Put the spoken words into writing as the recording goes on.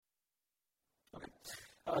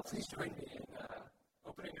Please join me in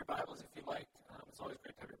opening your Bibles if you like. It's always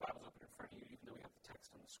great to have your Bibles open in front of you, even though we have the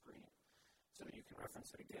text on the screen, so that you can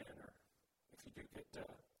reference it again, or if you do get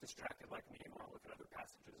distracted like me, we'll look at other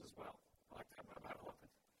passages as well. I like to have my Bible open.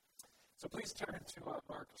 So please turn to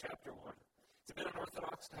Mark chapter 1. It's a bit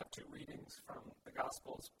unorthodox to have two readings from the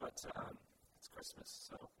Gospels, but it's Christmas,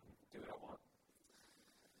 so do what I want.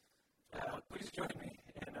 Please join me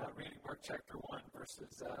in reading Mark chapter 1,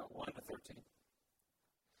 verses 1 to 13.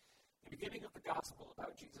 The beginning of the gospel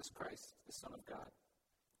about Jesus Christ, the Son of God.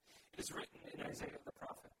 It is written in Isaiah the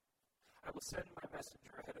prophet, I will send my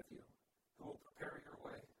messenger ahead of you, who will prepare your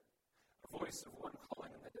way, a voice of one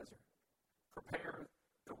calling in the desert. Prepare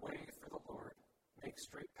the way for the Lord, make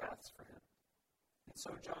straight paths for him. And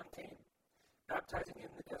so John came, baptizing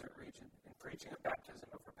in the desert region, and preaching a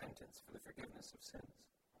baptism of repentance for the forgiveness of sins.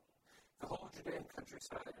 The whole Judean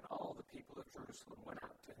countryside and all the people of Jerusalem went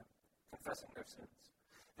out to him, confessing their sins.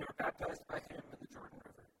 They were baptized by him in the Jordan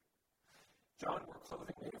River. John wore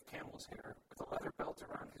clothing made of camel's hair, with a leather belt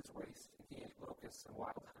around his waist, and he ate locusts and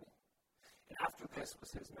wild honey. And after this was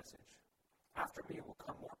his message. After me will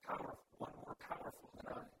come one more powerful than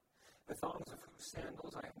I, the thongs of whose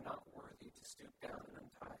sandals I am not worthy to stoop down and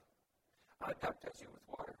untie. I baptize you with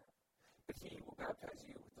water, but he will baptize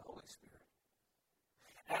you with the Holy Spirit.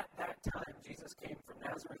 At that time Jesus came from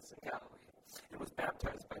Nazareth in Galilee, and was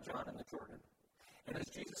baptized by John in the Jordan. And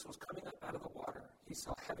as Jesus was coming up out of the water, he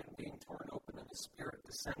saw heaven being torn open and his Spirit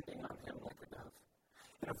descending on him like a dove.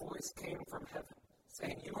 And a voice came from heaven,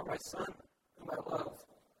 saying, You are my Son, whom I love.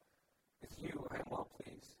 With you I am well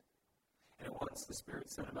pleased. And at once the Spirit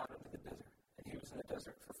sent him out into the desert, and he was in the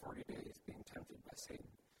desert for 40 days, being tempted by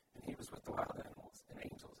Satan. And he was with the wild animals, and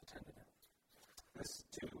angels attended him. This,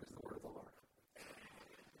 too, is the word of the Lord.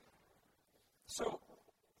 So,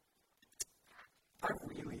 I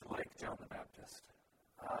really like John the Baptist.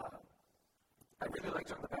 I really like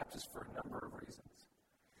John the Baptist for a number of reasons.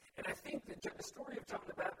 And I think that the story of John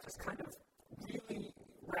the Baptist kind of really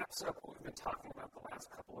wraps up what we've been talking about the last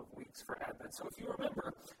couple of weeks for Advent. So if you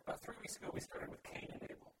remember, about 3 weeks ago we started with Cain and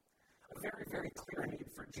Abel. A very, very clear need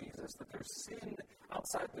for Jesus, that there's sin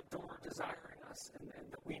outside the door desiring us, and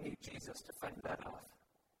that we need Jesus to fight that off.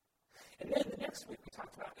 And then the next week we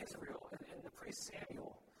talked about Israel and the priest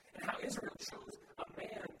Samuel, and how Israel chose a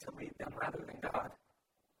man to lead them rather than God.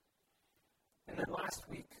 And then last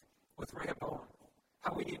week with Rehoboam,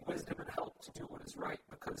 how we need wisdom and help to do what is right,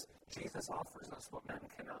 because Jesus offers us what men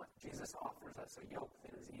cannot. Jesus offers us a yoke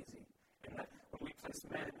that is easy, and that when we place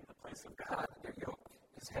men in the place of God, their yoke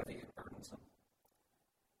is heavy and burdensome.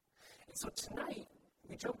 And so tonight,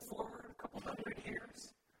 we jump forward a couple hundred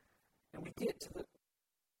years, and we get to the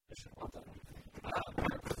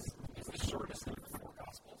Mark is the shortest of the four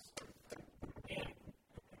Gospels.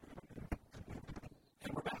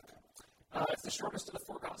 And we're back. It's the shortest of the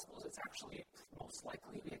four Gospels. It's actually most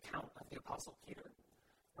likely the account of the Apostle Peter,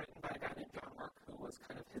 written by a guy named John Mark, who was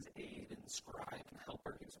kind of his aide and scribe and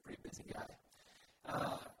helper. He was a pretty busy guy.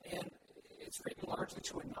 And it's written largely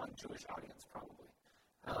to a non-Jewish audience, probably.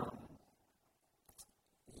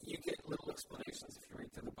 You get little explanations if you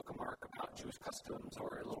read through the book of Mark about Jewish customs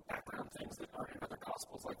or little background things that aren't in other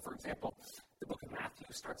Gospels. Like, for example, the book of Matthew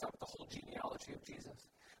starts out with the whole genealogy of Jesus,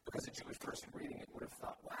 because a Jewish person reading it would have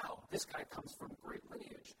thought, wow, this guy comes from great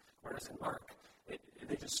lineage. Whereas in Mark,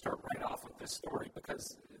 they just start right off with this story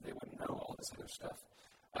because they wouldn't know all this other stuff.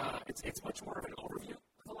 It's much more of an overview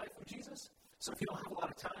of the life of Jesus. So if you don't have a lot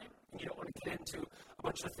of time and you don't want to get into a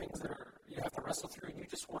bunch of things that you have to wrestle through, and you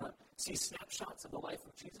just want to see snapshots of the life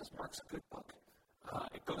of Jesus, Mark's a good book.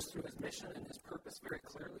 It goes through his mission and his purpose very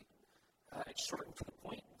clearly. It's short and to the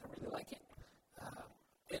point. I really like it.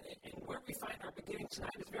 And where we find our beginning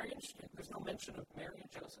tonight is very interesting. There's no mention of Mary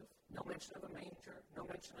and Joseph, no mention of a manger, no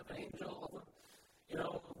mention of an angel,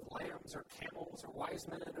 of lambs or camels or wise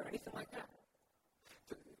men or anything like that.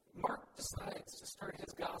 Mark decides to start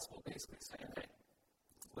his gospel basically saying, hey,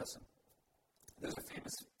 listen, there's a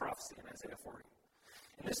famous prophecy in Isaiah 40.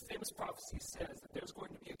 And this famous prophecy says that there's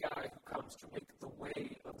going to be a guy who comes to make the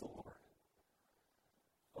way of the Lord.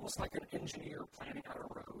 Almost like an engineer planning out a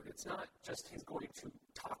road. It's not just he's going to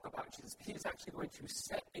talk about Jesus. He's actually going to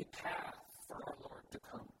set a path for our Lord to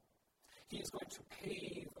come. He is going to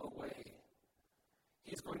pave a way.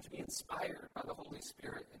 He is going to be inspired by the Holy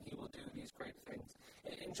Spirit, and he will do these great things.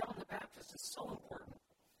 And John the Baptist is so important.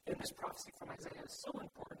 And this prophecy from Isaiah is so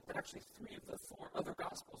important that actually 3 of the 4 other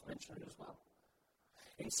Gospels mention it as well.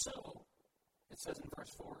 And so, it says in verse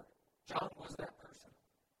 4, John was that person.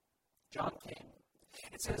 John came.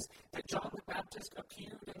 It says that John the Baptist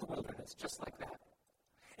appeared in the wilderness, just like that.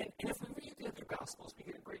 And if we read the other Gospels, we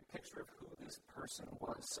get a great picture of who this this person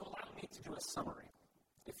was. So allow me to do a summary,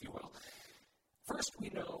 if you will. First, we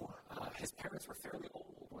know his parents were fairly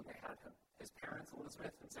old when they had him. His parents,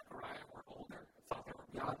 Elizabeth and Zechariah, were older, thought they were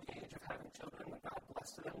beyond the age of having children. When God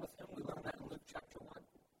blessed them with him, we learn that in Luke chapter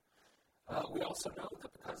 1. We also know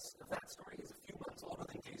that because of that story, he's a few months older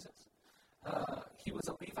than Jesus. He was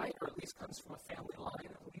a Levite, or at least comes from a family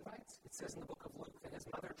line of Levites. It says in the book of Luke that his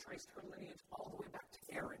mother traced her lineage all the way back to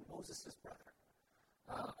Aaron, Moses' brother.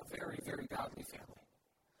 A very, very godly family.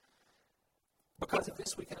 Because of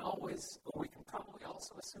this, we can probably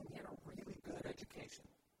also assume he had a really good education.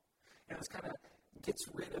 And this kind of gets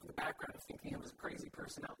rid of the background of thinking he was a crazy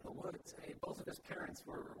person out in the woods. Both of his parents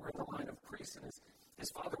were in the line of priests, and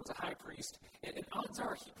his father was a high priest. And odds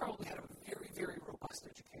are he probably had a very, very robust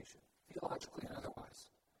education, theologically and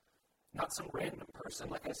otherwise. Not some random person,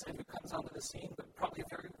 like I said, who comes onto the scene, but probably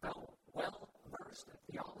very well-versed in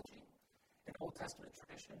theology, in Old Testament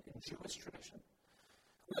tradition, in Jewish tradition.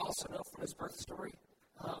 We also know from his birth story,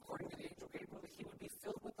 according to the angel Gabriel, that he would be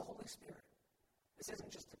filled with the Holy Spirit. This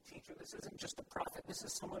isn't just a teacher. This isn't just a prophet. This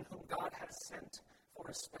is someone whom God has sent for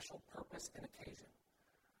a special purpose and occasion.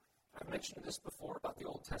 I've mentioned this before about the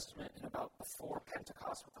Old Testament and about before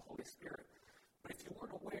Pentecost with the Holy Spirit. But if you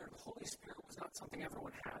weren't aware, the Holy Spirit was not something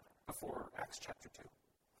everyone had before Acts chapter 2.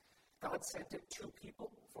 God sent it to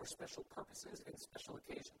people for special purposes and special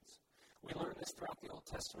occasions. We learn this throughout the Old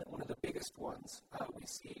Testament. One of the biggest ones we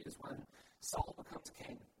see is when Saul becomes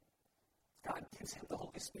king. God gives him the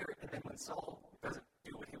Holy Spirit, and then when Saul doesn't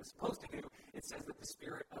do what he was supposed to do, it says that the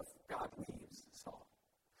Spirit of God leaves Saul.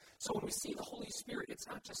 So when we see the Holy Spirit, it's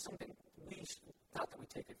not just something not that we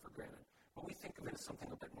take it for granted, but we think of it as something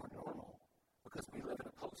a bit more normal because we live in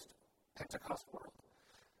a post-Pentecost world.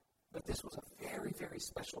 But this was a very, very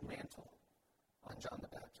special mantle on John the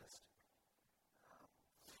Baptist.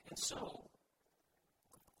 And so,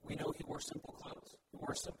 we know he wore simple clothes. He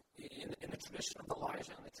wore in the tradition of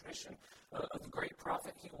Elijah, in the tradition of the great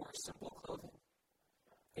prophet, he wore simple clothing,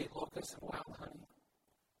 ate locusts and wild honey.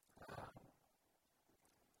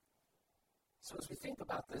 So as we think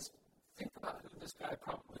about this, think about who this guy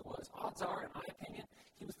probably was. Odds are, in my opinion,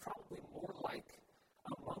 he was probably more like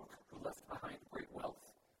a monk who left behind great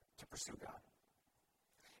wealth to pursue God.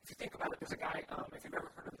 If you think about it, there's a guy, if you've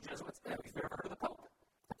ever heard of the Jesuits, if you've ever heard of the Pope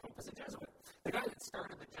was a Jesuit. The guy that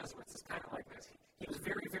started the Jesuits is kind of like this. He was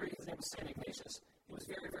his name was St. Ignatius. He was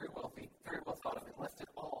very, very wealthy, very well thought of, and left it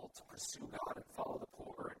all to pursue God and follow the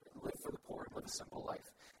poor and live for the poor and live a simple life.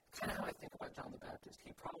 Kind of how I think about John the Baptist.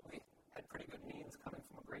 He probably had pretty good means coming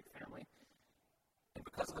from a great family. And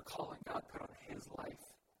because of the calling God put on his life,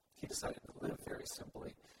 he decided to live very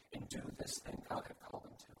simply and do this thing God had called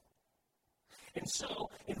him to. And so,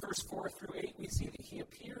 in verse 4 through 8, we see that he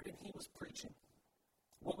appeared and he was preaching.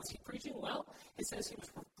 What was he preaching? Well, it says he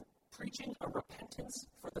was preaching a repentance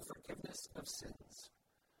for the forgiveness of sins.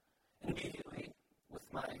 And immediately, with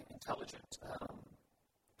my intelligent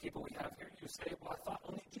people we have here, you say, well, I thought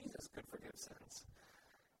only Jesus could forgive sins.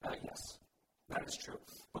 Yes, that is true.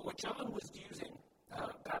 But what John was using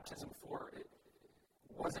baptism for, it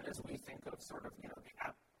wasn't as we think of sort of,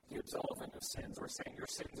 the absolving of sins or saying your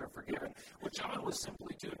sins are forgiven. What John was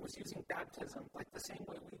simply doing was using baptism like the same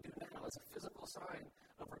way we do now as a physical sign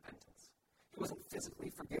of repentance. He wasn't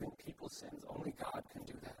physically forgiving people's sins. Only God can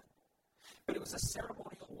do that. But it was a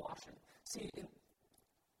ceremonial washing. See,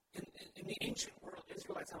 in the ancient world,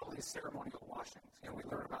 Israelites had all these ceremonial washings. We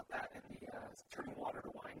learn about that in the turning water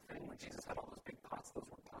to wine thing. When Jesus had all those big pots, those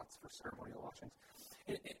were pots for ceremonial washings.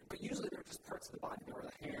 But usually they were just parts of the body. They were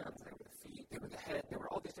the hands, they were the feet, they were the head, they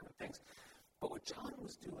were all these different things. But what John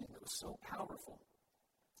was doing that was so powerful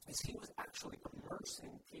is he was actually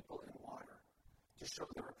immersing people in water to show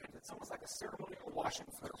their repentance. It's almost like a ceremonial washing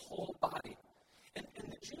for their whole body. And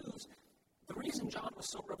the Jews, the reason John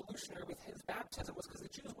was so revolutionary with his baptism was because the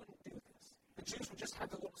Jews wouldn't do this. The Jews would just have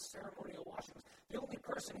the little ceremonial washings. The only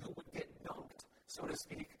person who would get dunked, so to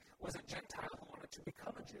speak, was a Gentile who wanted to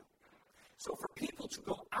become a Jew. So for people to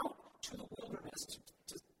go out to the wilderness,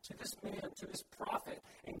 to this man, to this prophet,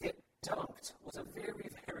 and get dunked was a very,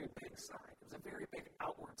 very big sign. It was a very big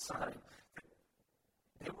outward sign that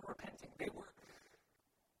they were repenting. They were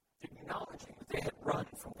acknowledging that they had run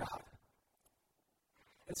from God.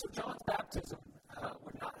 And so John's baptism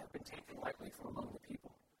would not have been taken lightly from among the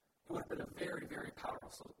people. It would have been a very, very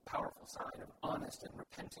powerful sign of honest and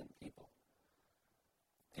repentant people.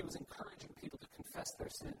 He was encouraging people to confess their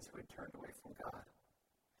sins who had turned away from God.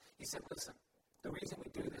 He said, listen, the reason we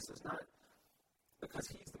do this is not because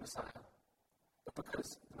he's the Messiah, but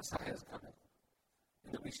because the Messiah is coming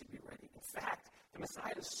and that we should be ready. In fact, the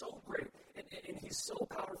Messiah is so great and he's so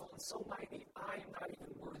powerful and so mighty, I am not even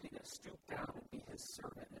worthy to to stoop down and be his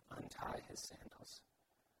servant and untie his sandals.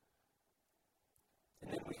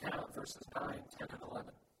 And then we have verses 9, 10, and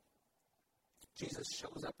 11. Jesus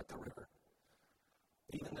shows up at the river,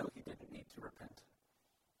 even though he didn't need to repent.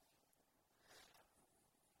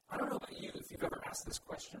 I don't know about you if you've ever asked this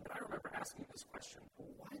question, but I remember asking this question,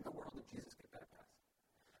 why in the world did Jesus get baptized?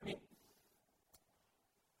 I mean,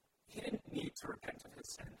 he didn't need to repent of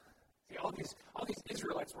his sin. See, all these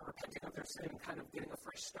Israelites were repenting of their sin and kind of getting a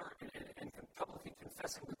fresh start and publicly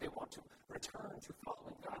confessing that they want to return to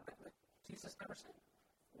following God. But Jesus never said,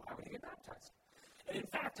 why would he get baptized? And in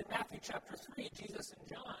fact, in Matthew chapter 3, Jesus and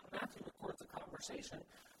John, Matthew records a conversation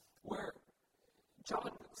where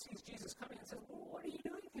John sees Jesus coming and says, well, what are you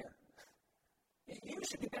doing here? You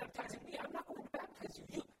should be baptizing me. I'm not going to baptize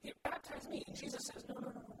you. You baptize me. And Jesus says, no.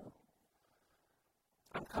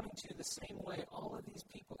 I'm coming to you the same way all of these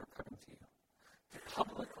people are coming to you. To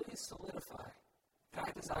publicly solidify that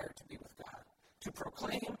I desire to be with God. To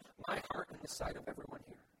proclaim my heart in the sight of everyone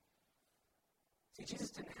here. See,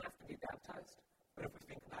 Jesus didn't have to be baptized. But if we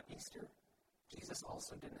think about Easter, Jesus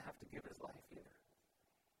also didn't have to give his life either.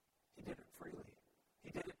 He did it freely.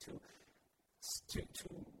 He did it to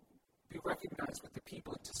be recognized with the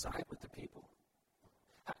people and to side with the people.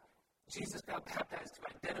 Jesus got baptized to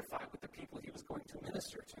identify with the people he was going to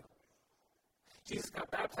minister to. Jesus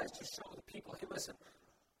got baptized to show the people, hey, listen,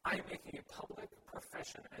 I am making a public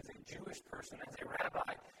profession as a Jewish person, as a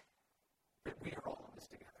rabbi, that we are all in this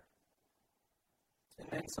together. And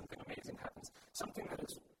then something amazing happens. Something that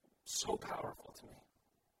is so powerful to me.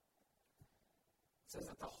 It says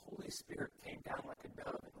that the Holy Spirit came down like a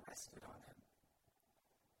dove and rested on him,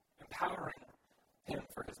 empowering him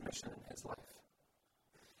for his mission in his life.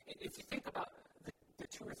 If you think about the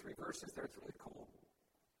 2 or 3 verses there, it's really cool.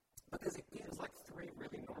 Because it gives like 3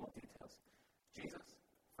 really normal details. Jesus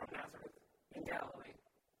from Nazareth in Galilee.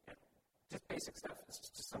 Yeah, just basic stuff. It's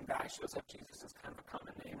just some guy shows up. Jesus is kind of a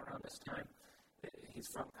common name around this time. He's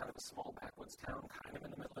from kind of a small backwoods town, kind of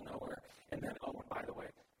in the middle of nowhere. And then, and by the way,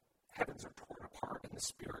 heavens are torn apart and the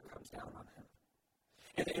Spirit comes down on him.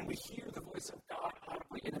 And we hear the voice of God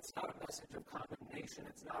audibly, and it's not a message of condemnation.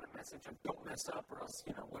 It's not a message of don't mess up or else,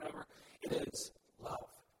 whatever. It is love.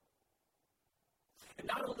 And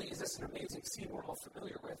not only is this an amazing scene we're all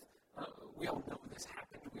familiar with, we all know this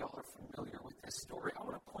happened. We all are familiar with this story. I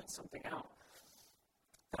want to point something out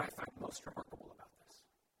that I find most remarkable about this.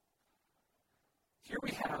 Here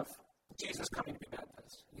we have Jesus coming to be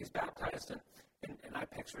baptized. He's baptized, and I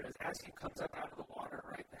picture it as he comes up out of the water,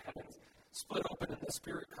 right? The heavens split open, and the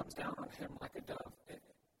Spirit comes down on him like a dove.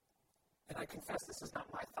 And I confess this is not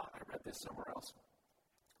my thought. I read this somewhere else.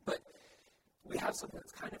 But we have something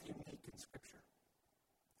that's kind of unique in Scripture.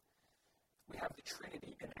 We have the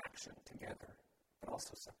Trinity in action together, but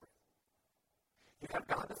also separate. You have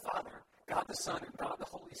God the Father, God the Son, and God the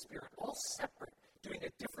Holy Spirit, all separate, doing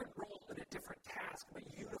a different role and a different task, but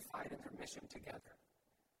unified in their mission together.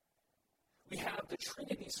 We have the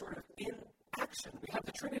Trinity sort of in action. We have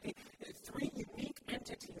the Trinity, 3 unique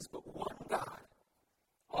entities, but one God,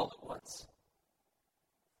 all at once.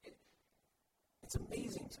 It's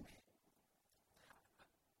amazing to me.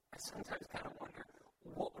 I sometimes kind of wonder,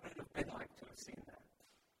 what would it have been like to have seen that?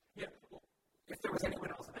 If there was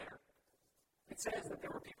anyone else there. It says that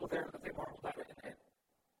there were people there that they marveled at it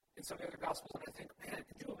in some of the other Gospels, and I think, man,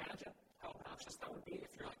 could you imagine how obnoxious that would be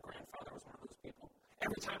if your grandfather was one of those people?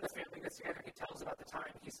 Every time the family gets together, he tells about the time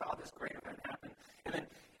he saw this great event happen.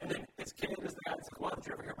 And then his kid is the guy that says, well, did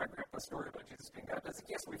you ever hear my grandpa's story about Jesus being baptized? Like,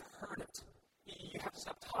 yes, we've heard it. You have to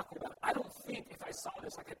stop talking about it. I don't think if I saw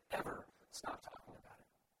this, I could ever stop talking about it.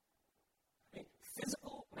 I mean,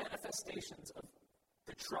 physical manifestations of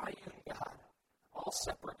the triune God, all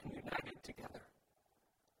separate and united together.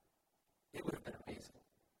 It would have been amazing.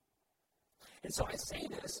 And so I say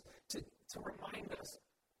this to remind us,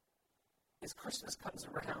 as Christmas comes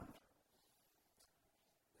around,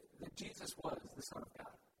 that Jesus was the Son of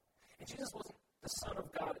God. And Jesus wasn't the Son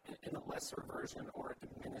of God in a lesser version or a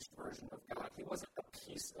diminished version of God. He wasn't a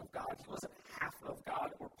piece of God. He wasn't half of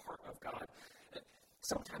God or part of God.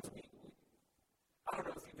 Sometimes I don't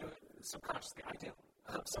know if you do it subconsciously, I do.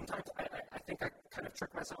 Sometimes I think I kind of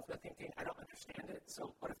trick myself into thinking I don't understand it.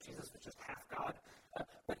 So what if Jesus was just half God?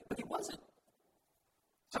 But he wasn't.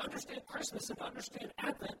 To understand Christmas and to understand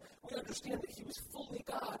Advent, we understand that he was fully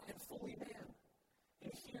God and fully man.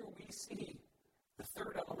 And here we see the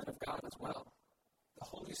third element of God as well, the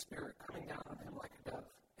Holy Spirit coming down on him like a dove,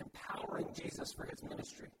 empowering Jesus for his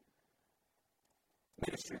ministry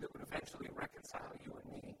that would eventually reconcile you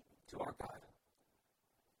and me to our God.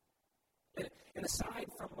 And aside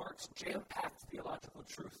from Mark's jam-packed theological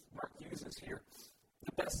truth Mark uses here,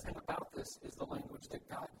 The best thing about this is the language that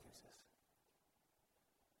God uses.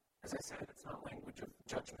 As I said, it's not language of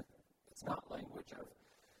judgment. It's not language of,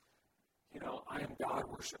 I am God,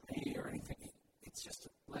 worship me, or anything. It's just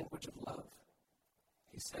a language of love.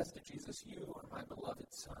 He says to Jesus, you are my beloved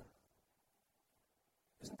Son.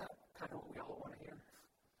 Isn't that kind of what we all want to hear?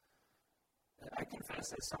 I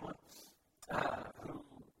confess, as someone who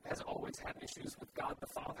has always had issues with God the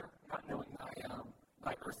Father, not knowing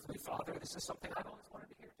my earthly father, this is something I've always wanted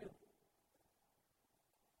to hear too.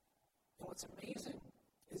 And what's amazing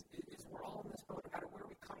is we're all in this boat, no matter where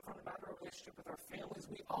we come from, no matter our relationship with our families,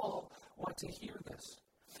 we all want to hear this.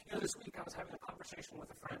 This week I was having a conversation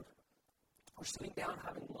with a friend. We're sitting down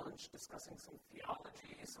having lunch, discussing some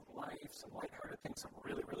theology, some life, some lighthearted things, some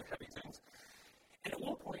really, really heavy things. And at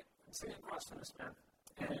one point, I'm sitting across from this man,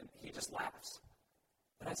 and he just laughs.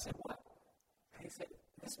 And I said, what? And he said,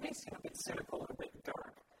 this may seem a bit cynical and a bit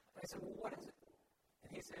dark. And I said, well, what is it?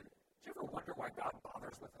 And he said, do you ever wonder why God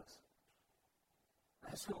bothers with us?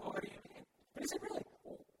 And I said, well, what do you mean? And he said, really,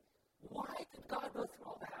 why did God go through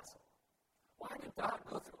all the hassle? Why did God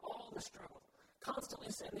go through all the struggle? Constantly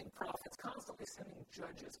sending prophets, constantly sending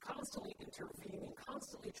judges, constantly intervening,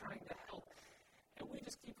 constantly trying to help. And we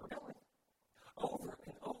just keep rebelling over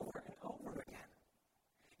and over and over again.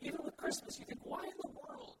 Even with Christmas, you think, why in the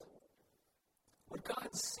world would God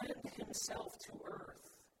send himself to earth,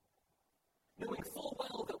 knowing full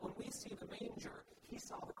well that when we see the manger, he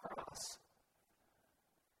saw the cross?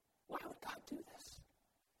 Why would God do this?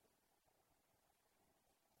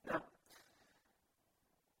 Now,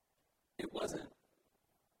 it wasn't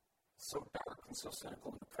so dark and so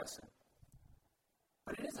cynical and depressing.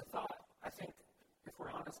 But it is a thought, I think, if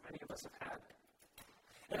we're honest, many of us have had.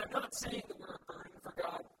 And I'm not saying that we're a burden for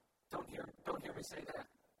God. Don't hear me say that.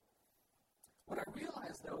 What I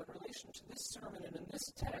realize, though, in relation to this sermon and in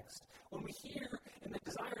this text, when we hear in the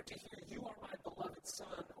desire to hear, you are my beloved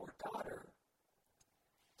son or daughter,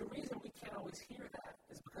 the reason we can't always hear that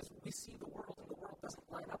is because we see the world and the world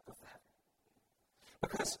doesn't line up with that.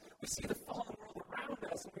 Because we see the fallen world around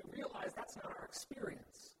us and we realize that's not our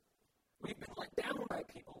experience. We've been let down by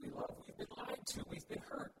people we love. We've been lied to. We've been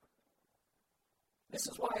hurt. This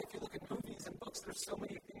is why if you look at movies and books, there's so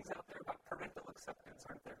many things out there about parental acceptance,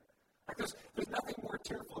 aren't there? Like there's nothing more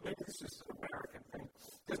tearful, maybe this is an American thing,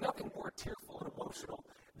 there's nothing more tearful and emotional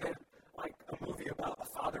than like a movie about a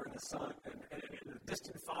father and a son and a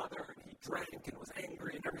distant father, and he drank and was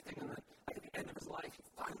angry and everything, and then like at the end of his life, he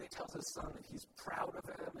finally tells his son that he's proud of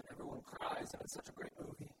him, and everyone cries, and it's such a great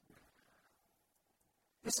movie.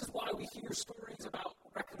 This is why we hear stories about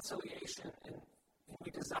reconciliation, and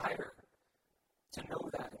we desire to know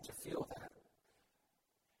that and to feel that.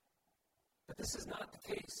 But this is not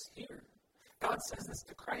the case here. God says this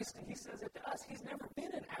to Christ, and he says it to us. He's never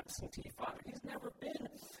been an absentee father. He's never been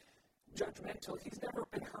judgmental. He's never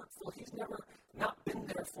been hurtful. He's never not been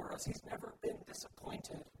there for us. He's never been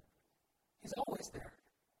disappointed. He's always there.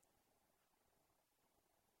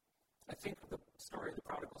 I think of the story of the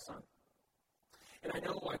prodigal son. And I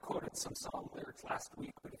know I quoted some song lyrics last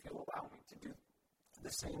week, but if you'll allow me to do the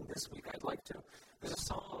same this week, I'd like to. There's a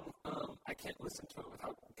song, I can't listen to it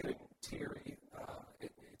without getting teary.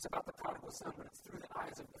 It's about the prodigal son, but it's through the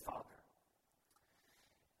eyes of the father.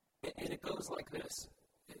 And it goes like this.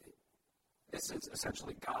 This is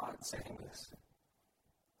essentially God saying this.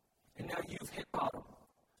 And now you've hit bottom.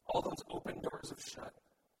 All those open doors have shut.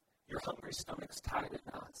 Your hungry stomach's tied in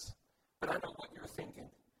knots. But I know what you're thinking,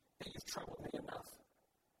 that you've troubled me enough.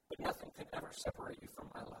 But nothing can ever separate you from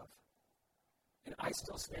my love. And I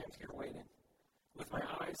still stand here waiting, with my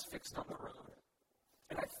eyes fixed on the road.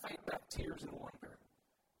 And I fight back tears and wonder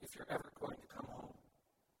if you're ever going to come home.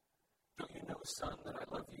 Don't you know, son, that I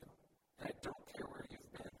love you, and I don't care where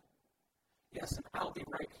you've been. Yes, and I'll be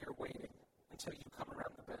right here waiting until you come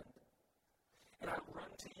around the bend. And I'll run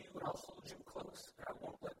to you, and I'll hold you close, and I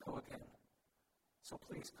won't let go again. So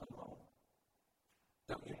please come home.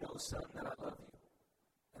 Don't you know, son, that I love you,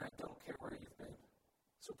 and I don't care where you've been.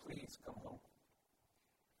 So please come home.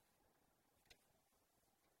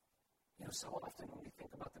 So often when we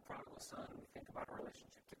think about the prodigal son, we think about our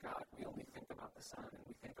relationship to God, we only think about the son, and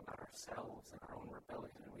we think about ourselves and our own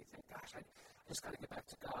rebellion, and we think, gosh, I just got to get back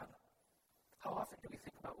to God. How often do we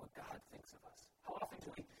think about what God thinks of us? How often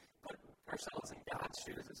do we put ourselves in God's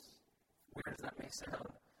shoes, as weird as that may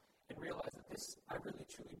sound, and realize that this, I really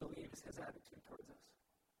truly believe, is his attitude towards us?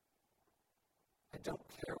 I don't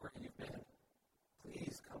care where you've been.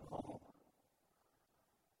 Please come home.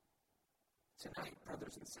 Tonight,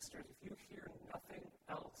 brothers and sisters, if you hear nothing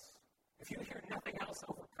else, if you hear nothing else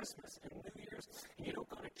over Christmas and New Year's, and you don't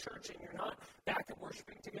go to church and you're not back and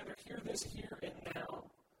worshiping together, hear this here and now.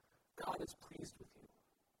 God is pleased with you.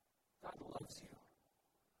 God loves you.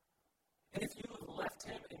 And if you have left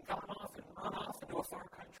him and gone off and run off into a far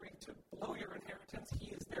country to blow your inheritance,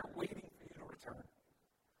 he is there waiting for you to return.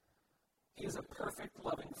 He is a perfect,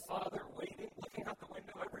 loving Father waiting, looking out the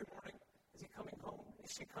window every morning. Is he coming home?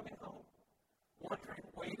 Is she coming home? Wondering,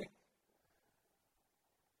 waiting.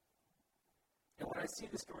 And when I see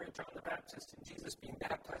the story of John the Baptist and Jesus being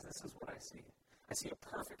baptized, this is what I see. I see a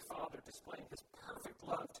perfect Father displaying his perfect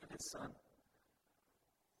love to his Son.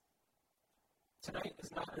 Tonight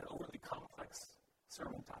is not an overly complex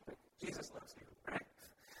sermon topic. Jesus loves you, right?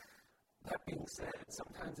 That being said,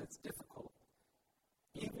 sometimes it's difficult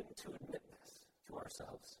even to admit this to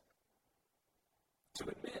ourselves. To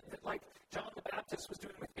admit that, like John the Baptist was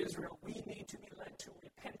doing with Israel, we need to be led to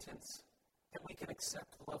repentance that we can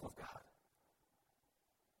accept the love of God.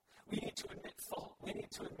 We need to admit fault. We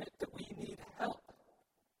need to admit that we need help.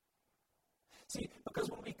 See, because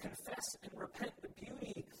when we confess and repent, the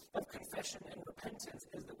beauty of confession and repentance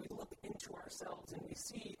is that we look into ourselves and we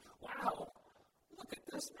see, wow, look at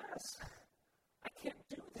this mess. I can't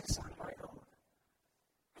do this on my own.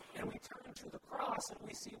 And we turn to the cross and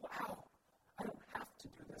we see, wow, I don't have to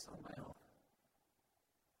do this on my own.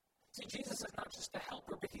 See, Jesus is not just a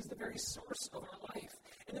helper, but he's the very source of our life.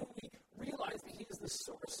 And then when we realize that he is the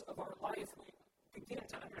source of our life, we begin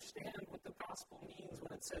to understand what the gospel means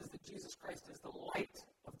when it says that Jesus Christ is the light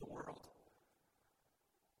of the world.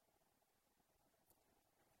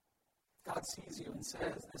 God sees you and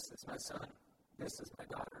says, this is my son, this is my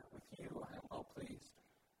daughter. With you I am well pleased.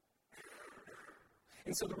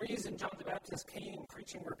 And so the reason John the Baptist came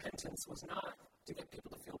preaching repentance was not to get people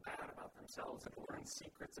to feel bad about themselves and to learn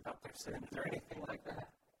secrets about their sins or anything like that.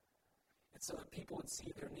 It's so that people would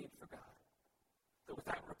see their need for God. That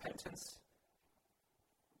without repentance,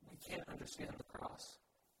 we can't understand the cross.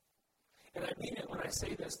 And I mean it when I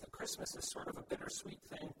say this, that Christmas is sort of a bittersweet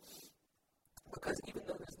thing. Because even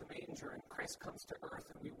though there's the manger and Christ comes to earth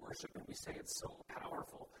and we worship and we say it's so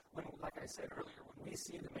powerful, when, like I said earlier, when we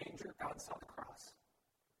see the manger, God saw the cross.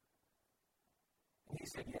 And he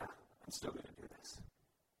said, yeah, I'm still going to do this.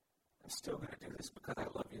 I'm still going to do this because I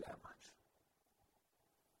love you that much.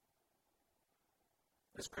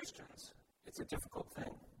 As Christians, it's a difficult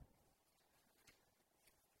thing.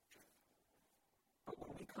 But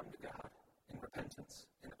when we come to God in repentance,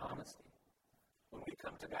 in honesty, when we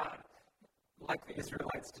come to God like the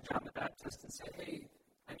Israelites to John the Baptist and say, hey,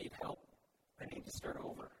 I need help. I need to start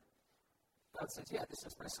over. God says, yeah, this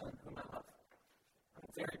is my son whom I love. I'm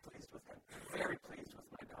very pleased with him. Very pleased with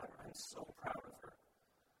my daughter. I'm so proud of her.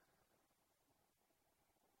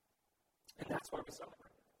 And that's why we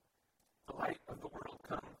celebrate. The light of the world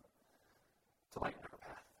come to lighten our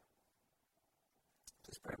path.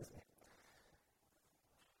 Please pray with me.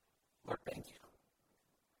 Lord, thank you.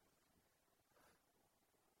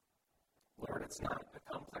 Lord, it's not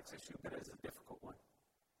a complex issue, but it is a difficult one.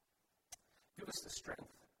 Give us the strength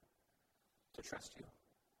to trust you.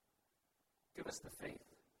 Give us the faith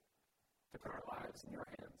to put our lives in your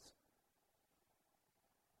hands.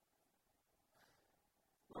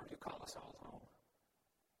 Lord, you call us all home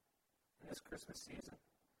in this Christmas season.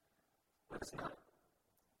 Let us not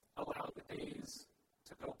allow the days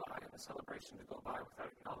to go by and the celebration to go by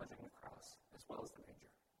without acknowledging the cross as well as the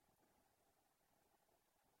manger.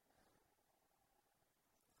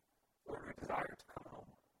 Lord, we desire to come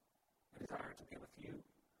home. We desire to be with you,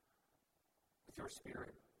 with your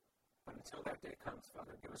Spirit. But until that day comes,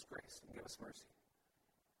 Father, give us grace and give us mercy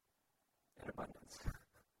in abundance.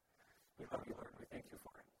 We love you, Lord. We thank you for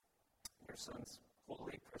it. In your Son's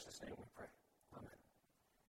holy, precious name we pray. Amen.